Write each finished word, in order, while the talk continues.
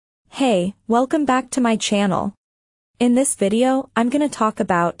Hey, welcome back to my channel. In this video, I'm gonna talk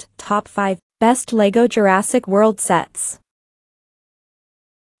about top 5 best LEGO Jurassic World sets.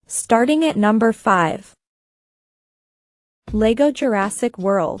 Starting at number 5. LEGO Jurassic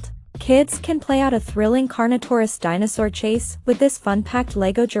World. Kids can play out a thrilling Carnotaurus dinosaur chase with this fun-packed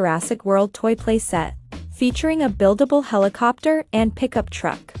LEGO Jurassic World toy play set, featuring a buildable helicopter and pickup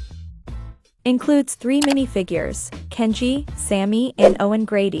truck. Includes 3 minifigures, Kenji, Sammy, and Owen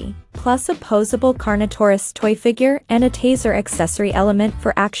Grady, plus a posable Carnotaurus toy figure and a taser accessory element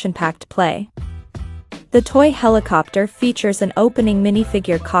for action-packed play. The toy helicopter features an opening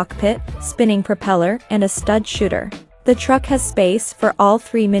minifigure cockpit, spinning propeller, and a stud shooter. The truck has space for all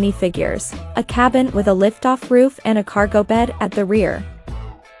 3 minifigures, a cabin with a lift-off roof and a cargo bed at the rear.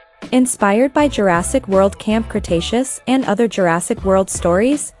 Inspired by Jurassic World Camp Cretaceous and other Jurassic World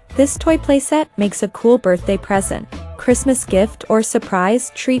stories, this toy playset makes a cool birthday present, Christmas gift or surprise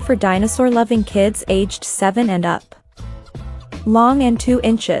treat for dinosaur-loving kids aged 7 and up. Long and 2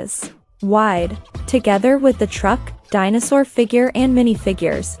 inches wide. Together with the truck, dinosaur figure and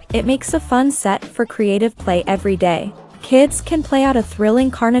minifigures, it makes a fun set for creative play every day. Kids can play out a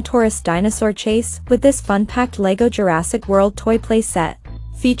thrilling Carnotaurus dinosaur chase with this fun-packed LEGO Jurassic World toy play set,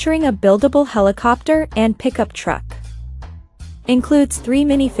 featuring a buildable helicopter and pickup truck. Includes 3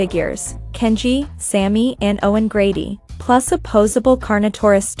 minifigures, Kenji, Sammy, and Owen Grady, plus a posable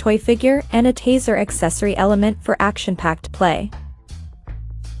Carnotaurus toy figure and a taser accessory element for action-packed play.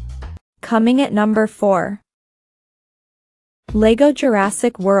 Coming at number 4. LEGO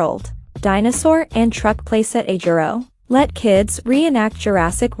Jurassic World Dinosaur and Truck Playset Ajuro. Let kids reenact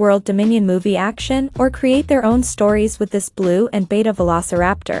Jurassic World Dominion movie action or create their own stories with this blue and beta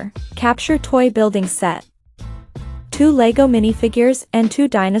Velociraptor capture toy building set. 2 LEGO minifigures and 2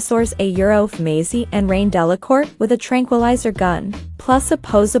 dinosaurs, a Euro of Maisie and Rain Delacourt with a tranquilizer gun, plus a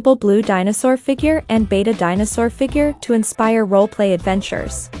posable blue dinosaur figure and beta dinosaur figure to inspire roleplay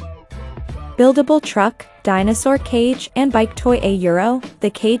adventures. Buildable truck, dinosaur cage and bike toy, a Euro.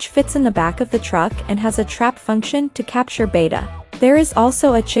 The cage fits in the back of the truck and has a trap function to capture beta. There is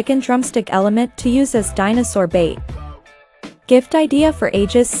also a chicken drumstick element to use as dinosaur bait. Gift idea for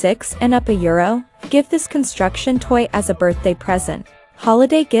ages 6 and up, a Euro. Give this construction toy as a birthday present,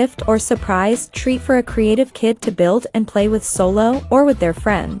 holiday gift or surprise treat for a creative kid to build and play with solo or with their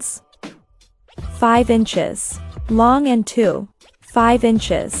friends. 5 inches long and 5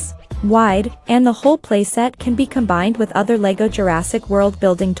 inches wide, and the whole playset can be combined with other LEGO Jurassic World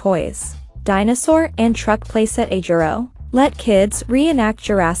building toys. Dinosaur and Truck Playset Ajuro. Let kids reenact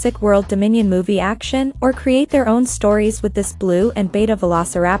Jurassic World Dominion movie action or create their own stories with this blue and beta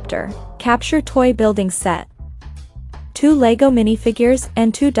Velociraptor capture toy building set. 2 LEGO minifigures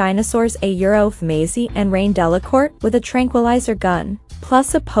and 2 dinosaurs, a Euro of Maisie and Rain Delacourt with a tranquilizer gun,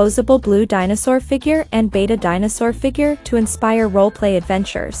 plus a posable blue dinosaur figure and beta dinosaur figure to inspire roleplay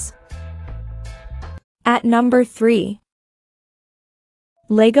adventures. At number 3.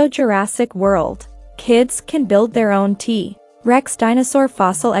 LEGO Jurassic World. Kids can build their own T-Rex dinosaur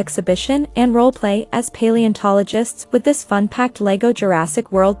fossil exhibition and roleplay as paleontologists with this fun-packed LEGO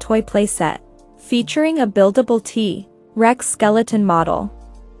Jurassic World toy play set, featuring a buildable T-Rex skeleton model.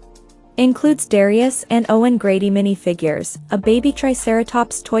 Includes Darius and Owen Grady minifigures, a baby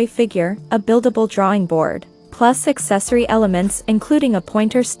Triceratops toy figure, a buildable drawing board, plus accessory elements including a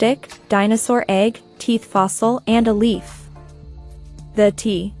pointer stick, dinosaur egg, teeth fossil, and a leaf. The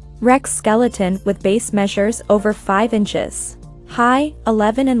T-Rex skeleton with base measures over 5 inches high,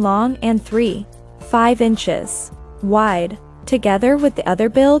 11 in long and 5 inches wide. Together with the other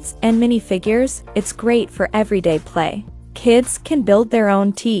builds and minifigures, it's great for everyday play. Kids can build their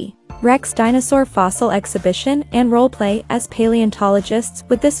own T-Rex dinosaur fossil exhibition and roleplay as paleontologists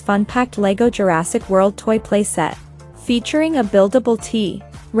with this fun-packed LEGO Jurassic World toy play set, featuring a buildable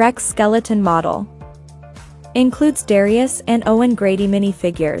T-Rex skeleton model. Includes Darius and Owen Grady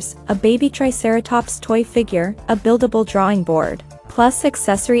minifigures, a baby Triceratops toy figure, a buildable drawing board, plus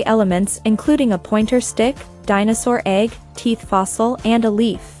accessory elements including a pointer stick, dinosaur egg, teeth fossil, and a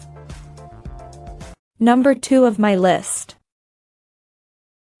leaf. Number 2 of my list.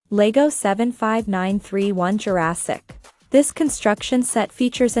 LEGO 75931 Jurassic. This construction set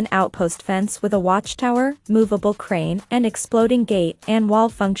features an outpost fence with a watchtower, movable crane, and exploding gate and wall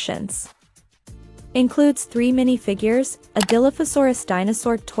functions. Includes 3 minifigures, a Dilophosaurus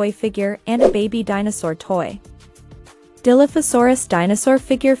dinosaur toy figure and a baby dinosaur toy. Dilophosaurus dinosaur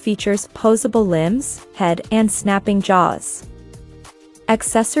figure features posable limbs, head, and snapping jaws.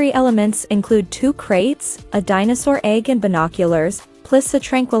 Accessory elements include 2 crates, a dinosaur egg and binoculars, plus a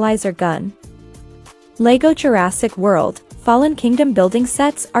tranquilizer gun. LEGO Jurassic World Fallen Kingdom building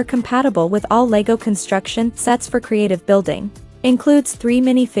sets are compatible with all LEGO construction sets for creative building. Includes 3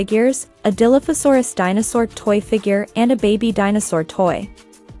 minifigures, a Dilophosaurus dinosaur toy figure and a baby dinosaur toy.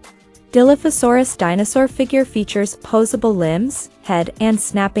 Dilophosaurus dinosaur figure features posable limbs, head and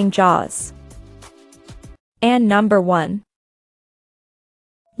snapping jaws. And number 1.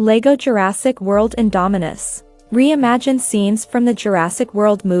 LEGO Jurassic World Indominus. Reimagine scenes from the Jurassic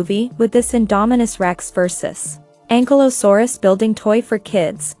World movie with this Indominus Rex vs. Ankylosaurus building toy for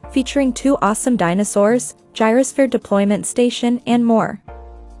kids, featuring 2 awesome dinosaurs, gyrosphere deployment station and more.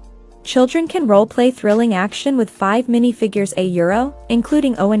 Children can roleplay thrilling action with 5 minifigures €,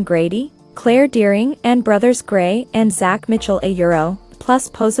 including Owen Grady, Claire Dearing and brothers Gray and Zach Mitchell €, plus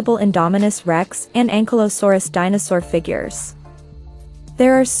posable Indominus Rex and Ankylosaurus dinosaur figures.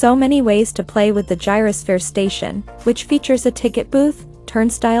 There are so many ways to play with the gyrosphere station, which features a ticket booth,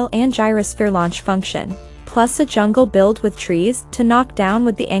 turnstile and gyrosphere launch function, plus a jungle build with trees to knock down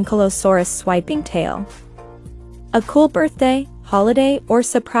with the Ankylosaurus swiping tail. A cool birthday, holiday or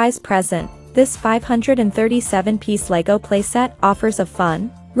surprise present, this 537-piece LEGO playset offers a fun,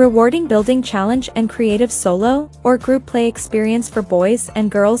 rewarding building challenge and creative solo or group play experience for boys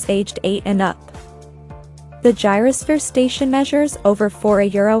and girls aged 8 and up. The gyrosphere station measures over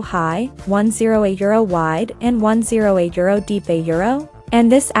 €4 high, 10 euro wide and 10 euro deep €, and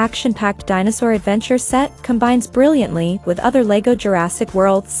this action-packed dinosaur adventure set combines brilliantly with other LEGO Jurassic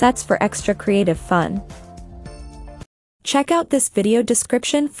World sets for extra creative fun. Check out this video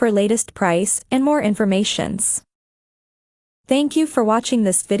description for latest price and more informations. Thank you for watching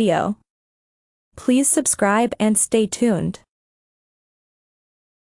this video. Please subscribe and stay tuned.